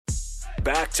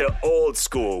Back to old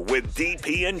school with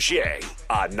DP and J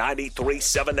on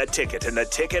 93.7 The Ticket and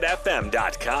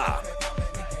theticketfm.com.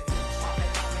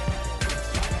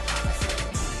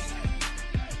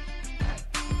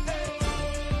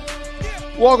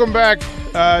 Welcome back.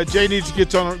 Jay needs to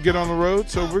get on the road,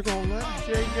 so we're going to let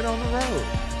Jay get on the road.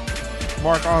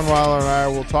 Mark Onweiler and I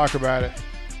will talk about it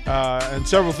and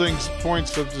several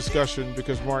points of discussion,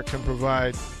 because Mark can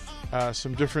provide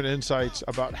some different insights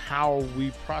about how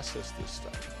we process this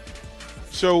stuff.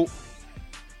 So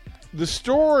the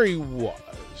story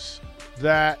was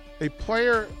that a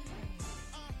player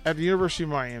at the University of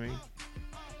Miami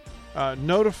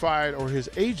notified, or his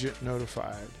agent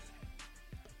notified,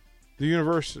 the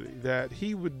university that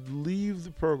he would leave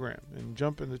the program and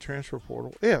jump in the transfer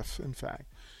portal if, in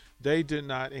fact, they did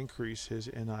not increase his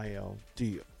NIL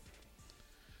deal.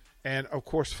 And, of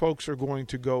course, folks are going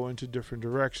to go into different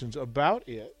directions about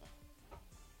it.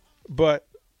 But,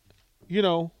 you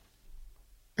know,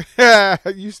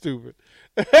 you stupid.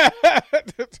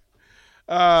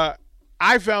 I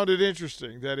found it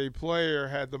interesting that a player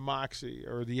had the moxie,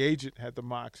 or the agent had the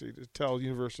moxie, to tell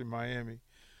University of Miami,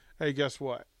 hey, guess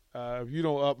what? If you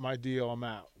don't up my deal, I'm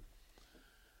out.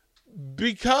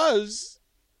 Because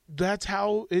that's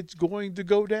how it's going to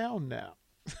go down now.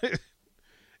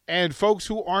 And folks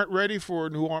who aren't ready for it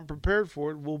and who aren't prepared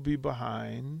for it will be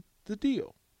behind the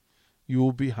deal. You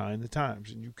will be behind the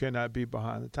times, and you cannot be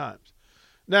behind the times.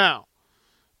 Now,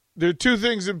 there are two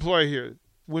things in play here.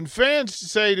 When fans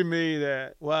say to me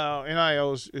that, well,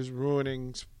 NIL is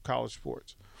ruining college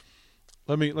sports,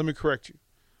 let me correct you.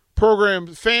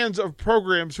 Fans of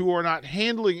programs who are not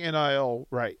handling NIL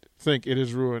right think it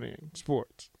is ruining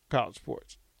sports, college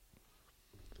sports.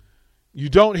 You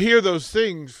don't hear those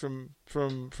things from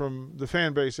the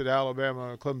fan base at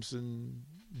Alabama, Clemson,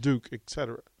 Duke,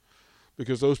 etc.,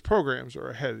 because those programs are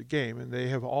ahead of the game, and they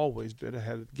have always been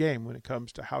ahead of the game when it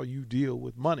comes to how you deal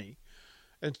with money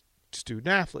and student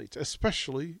athletes,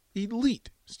 especially elite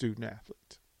student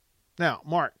athletes. Now,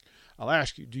 Mark, I'll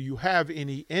ask you, do you have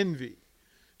any envy?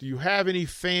 Do you have any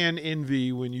fan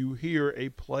envy when you hear a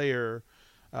player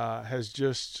has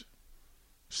just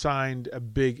signed a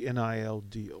big NIL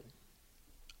deal?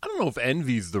 I don't know if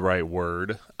envy's the right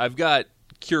word. I've got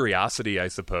curiosity, I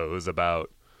suppose,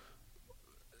 about,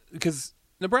 because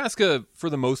Nebraska, for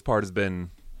the most part, has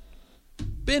been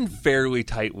fairly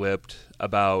tight-lipped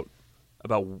about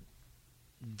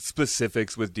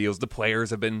specifics with deals. The players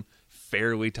have been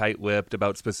fairly tight-lipped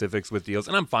about specifics with deals,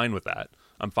 and I'm fine with that.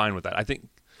 I think.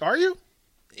 Are you?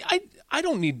 I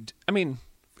don't need. I mean,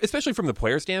 especially from the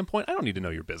player standpoint, I don't need to know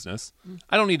your business.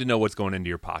 I don't need to know what's going into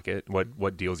your pocket,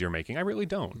 what deals you're making. I really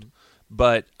don't.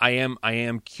 But I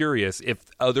am curious if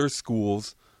other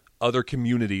schools, other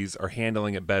communities are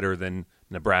handling it better than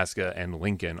Nebraska and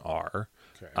Lincoln are.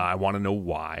 Okay. I want to know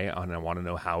why, and I want to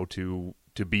know how to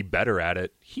be better at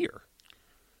it here.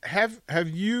 Have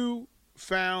you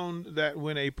found that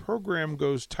when a program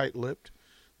goes tight-lipped,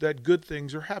 that good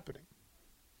things are happening?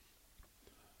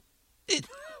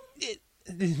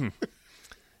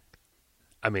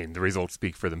 I mean, the results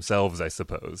speak for themselves, I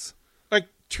suppose. Like,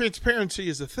 transparency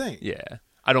is a thing. Yeah.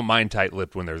 I don't mind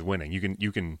tight-lipped when there's winning.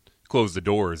 You can close the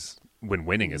doors when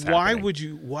winning is happening.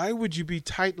 Why would you be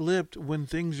tight-lipped when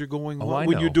things are going well,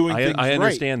 when you're doing things right? I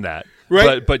understand that.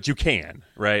 Right? But you can,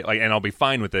 right? Like, and I'll be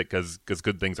fine with it because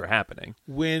good things are happening.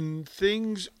 When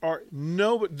things are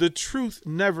the truth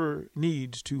never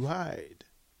needs to hide.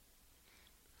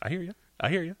 I hear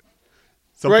you.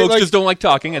 Some folks just don't like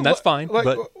talking, and that's fine.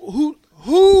 But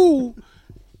who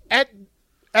at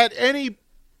any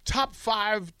top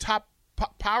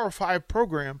Power 5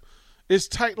 program is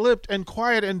tight-lipped and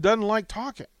quiet and doesn't like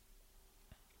talking?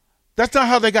 That's not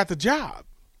how they got the job.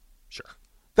 Sure.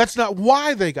 That's not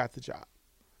why they got the job.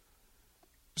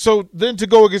 So then to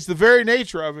go against the very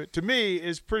nature of it, to me,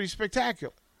 is pretty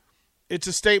spectacular. It's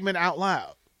a statement out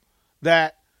loud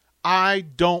that I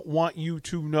don't want you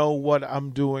to know what I'm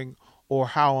doing or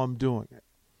how I'm doing it.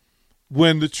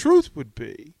 When the truth would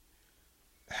be,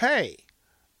 hey,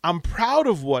 I'm proud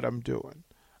of what I'm doing.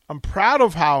 I'm proud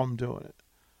of how I'm doing it.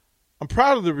 I'm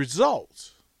proud of the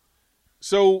results.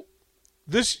 So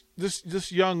this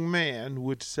young man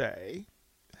would say,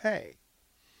 hey,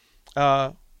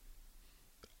 I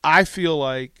feel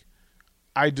like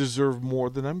I deserve more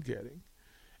than I'm getting.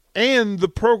 And the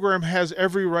program has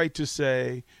every right to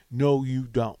say, no, you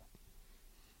don't.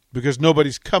 Because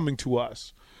nobody's coming to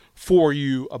us for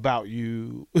you, about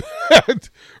you.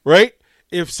 Right?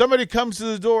 If somebody comes to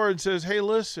the door and says, hey,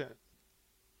 listen,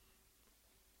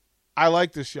 I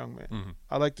like this young man. Mm-hmm.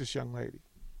 I like this young lady.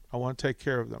 I want to take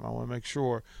care of them. I want to make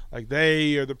sure like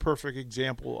they are the perfect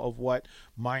example of what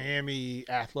Miami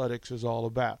athletics is all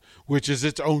about, which is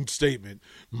its own statement.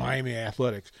 Miami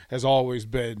athletics has always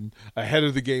been ahead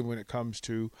of the game when it comes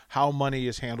to how money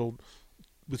is handled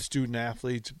with student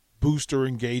athletes, booster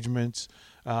engagements.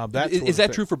 Is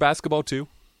that true for basketball too?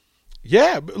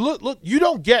 Yeah, but look, you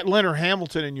don't get Leonard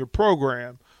Hamilton in your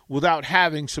program without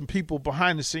having some people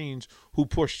behind the scenes who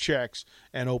push checks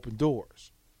and open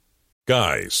doors.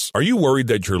 Guys, are you worried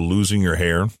that you're losing your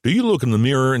hair? Do you look in the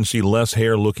mirror and see less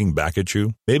hair looking back at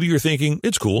you? Maybe you're thinking,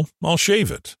 it's cool, I'll shave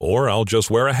it. Or I'll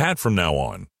just wear a hat from now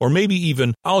on. Or maybe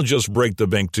even, I'll just break the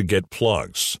bank to get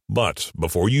plugs. But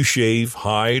before you shave,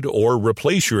 hide, or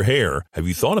replace your hair, have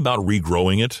you thought about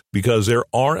regrowing it? Because there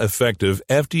are effective,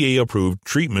 FDA-approved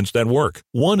treatments that work.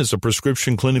 One is a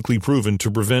prescription clinically proven to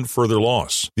prevent further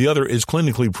loss. The other is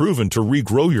clinically proven to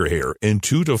regrow your hair in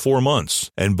 2 to 4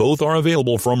 months. And both are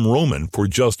available from Roman for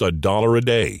just $1 a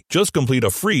day. Just complete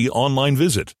a free online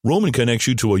visit. Roman connects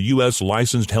you to a U.S.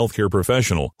 licensed healthcare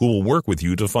professional who will work with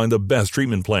you to find the best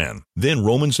treatment plan. Then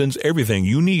Roman sends everything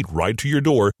you need right to your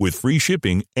door with free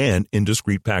shipping and in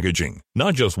discreet packaging.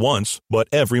 Not just once, but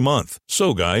every month.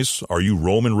 So guys, are you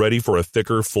Roman ready for a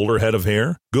thicker, fuller head of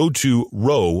hair? Go to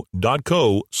ro.co/regrow.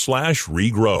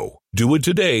 Do it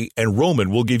today, and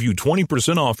Roman will give you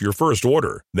 20% off your first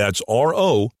order. That's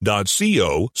ro.co/regrow.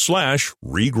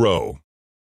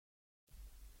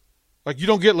 Like, you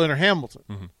don't get Leonard Hamilton,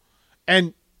 Mm-hmm.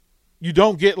 and you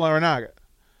don't get Larinaga.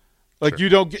 Like,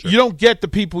 Sure, you don't get the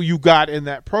people you got in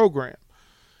that program.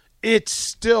 It's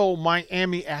still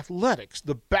Miami athletics.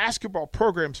 The basketball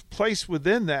program's placed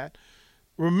within that.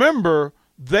 Remember,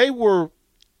 they were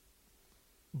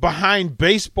behind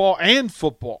baseball and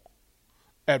football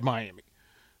at Miami.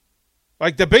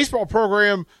 Like, the baseball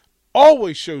program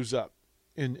always shows up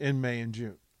in May and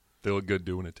June. They look good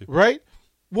doing it too. Right?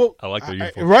 Well, I like their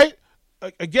uniform. Right?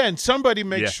 Again, somebody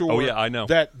makes Yeah. sure Oh, yeah, I know.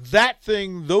 that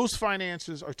thing, those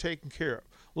finances are taken care of.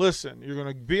 Listen, you're going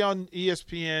to be on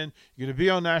ESPN, you're going to be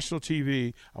on national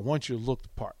TV. I want you to look the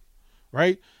part,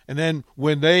 right? And then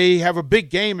when they have a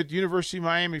big game at the University of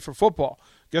Miami for football,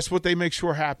 guess what they make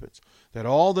sure happens? That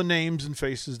all the names and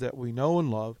faces that we know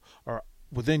and love are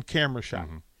within camera shot.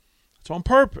 Mm-hmm. It's on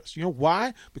purpose. You know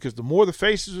why? Because the more the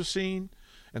faces are seen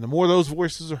and the more those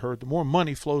voices are heard, the more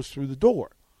money flows through the door.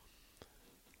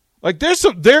 Like,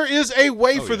 there is a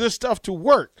way for this stuff to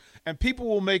work, and people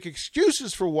will make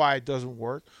excuses for why it doesn't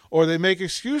work, or they make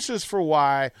excuses for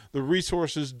why the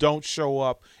resources don't show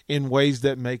up in ways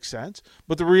that make sense.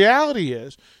 But the reality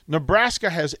is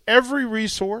Nebraska has every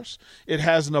resource. It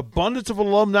has an abundance of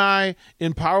alumni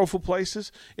in powerful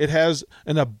places. It has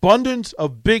an abundance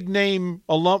of big-name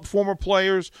former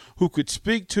players who could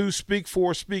speak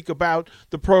about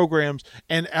the programs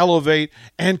and elevate,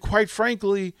 and quite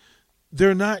frankly,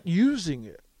 they're not using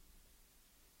it.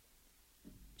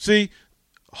 See,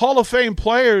 Hall of Fame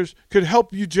players could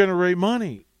help you generate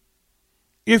money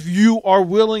if you are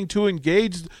willing to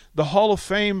engage the Hall of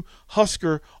Fame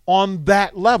Husker on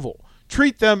that level.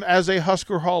 Treat them as a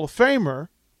Husker Hall of Famer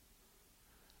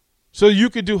so you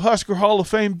could do Husker Hall of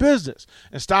Fame business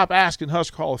and stop asking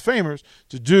Husker Hall of Famers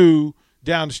to do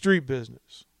down the street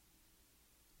business,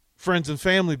 friends and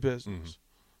family business.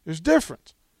 Mm-hmm. There's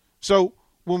difference. So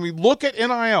when we look at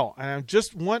NIL, and I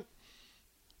just want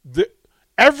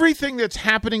everything that's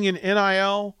happening in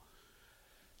NIL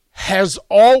has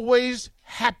always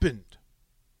happened.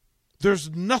 There's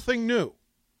nothing new.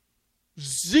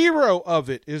 Zero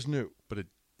of it is new. But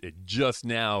it just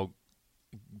now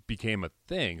became a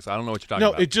thing, so I don't know what you're talking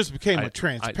about. No, it just became a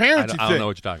transparency thing. I don't know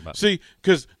what you're talking about. See,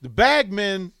 because the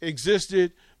bagmen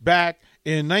existed back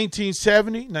in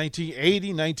 1970,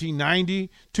 1980,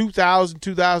 1990, 2000,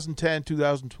 2010,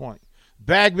 2020.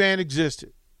 Bagman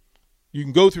existed. You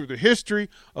can go through the history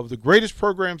of the greatest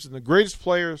programs and the greatest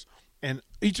players and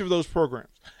each of those programs.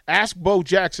 Ask Bo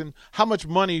Jackson how much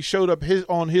money showed up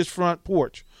on his front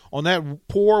porch, on that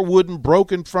poor wooden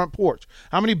broken front porch.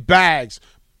 How many bags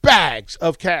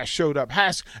of cash showed up.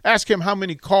 Ask him how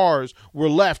many cars were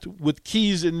left with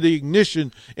keys in the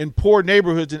ignition in poor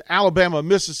neighborhoods in Alabama,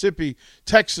 Mississippi,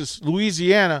 Texas,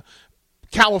 Louisiana,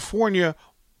 California,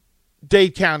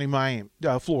 Dade County, Miami,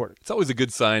 Florida. It's always a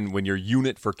good sign when your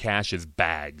unit for cash is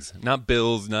bags, not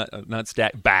bills, not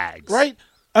stack bags. Right?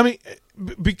 I mean,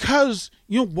 because,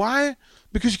 you know why?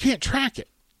 Because you can't track it.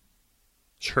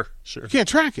 Sure. You can't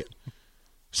track it.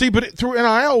 See, but through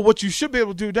NIL, what you should be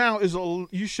able to do now is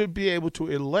you should be able to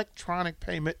electronic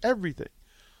payment everything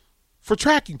for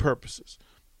tracking purposes.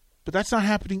 But that's not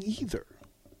happening either.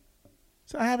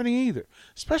 It's not happening either,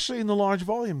 especially in the large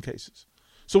volume cases.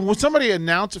 So when somebody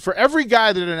announces, for every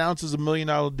guy that announces $1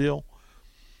 million deal,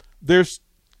 there's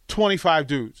 25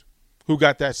 dudes who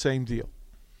got that same deal.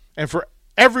 And for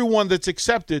everyone that's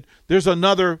accepted, there's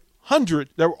another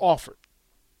 100 that were offered.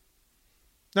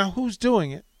 Now, who's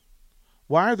doing it?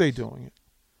 Why are they doing it?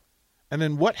 And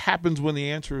then what happens when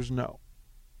the answer is no?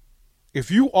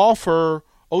 If you offer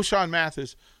O'Shawn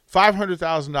Mathis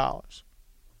 $500,000,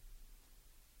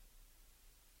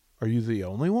 are you the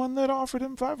only one that offered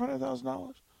him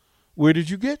 $500,000? Where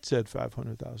did you get said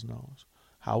 $500,000?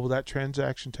 How will that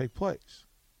transaction take place?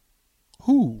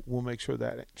 Who will make sure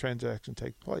that transaction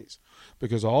takes place?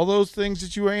 Because all those things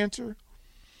that you answer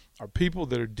are people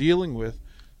that are dealing with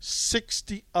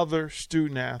 60 other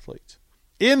student athletes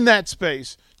in that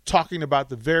space talking about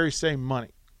the very same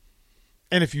money.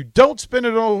 And if you don't spend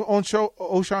it on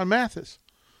O'Shawn Mathis,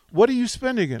 what are you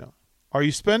spending it on? Are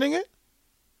you spending it?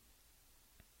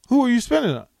 Who are you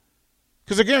spending it on?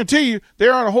 Because I guarantee you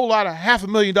there aren't a whole lot of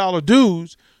 $500,000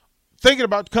 dudes thinking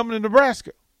about coming to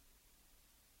Nebraska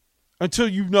until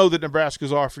you know that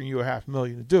Nebraska's offering you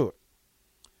 $500,000 to do it.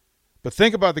 But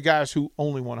think about the guys who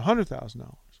only want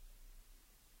 $100,000.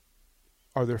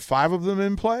 Are there 5 of them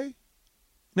in play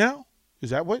now? Is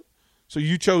that what? So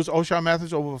you chose O'Shawn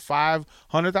Mathis over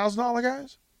 $500,000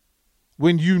 guys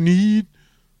when you need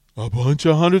a bunch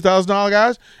of $100,000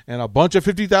 guys and a bunch of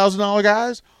 $50,000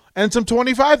 guys and some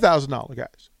 $25,000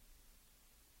 guys.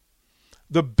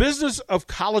 The business of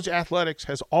college athletics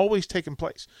has always taken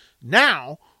place.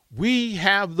 Now we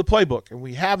have the playbook and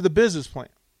we have the business plan.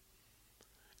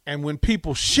 And when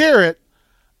people share it,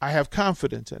 I have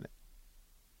confidence in it.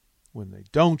 When they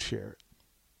don't share it,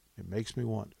 it makes me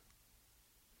wonder.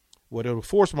 What it'll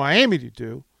force Miami to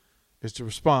do is to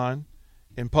respond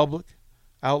in public,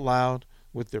 out loud,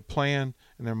 with their plan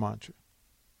and their mantra.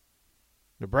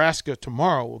 Nebraska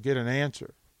tomorrow will get an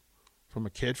answer from a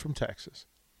kid from Texas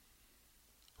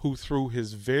who, through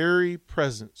his very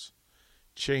presence,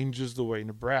 changes the way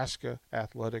Nebraska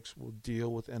athletics will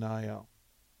deal with NIL.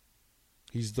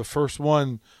 He's the first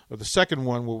one or the second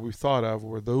one where we thought of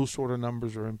where those sort of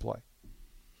numbers are in play,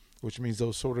 which means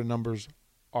those sort of numbers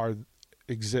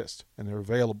exist and they're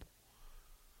available.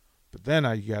 But then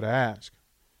you got to ask,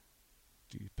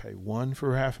 do you pay 1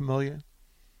 for $500,000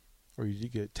 or do you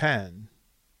get 10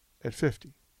 at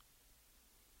 50?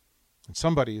 And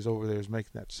somebody is over there is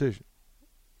making that decision.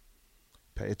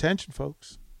 Pay attention,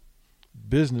 folks.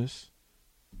 Business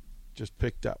just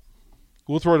picked up.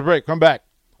 We'll throw the break. Come back.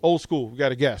 Old school. We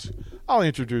got a guest. I'll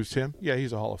introduce him. Yeah,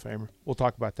 he's a Hall of Famer. We'll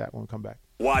talk about that when we come back.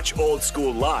 Watch Old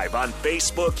School live on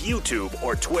Facebook, YouTube,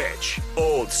 or Twitch.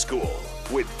 Old School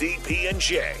with DP and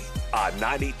J on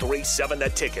 93.7 The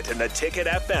Ticket and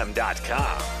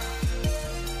theticketfm.com.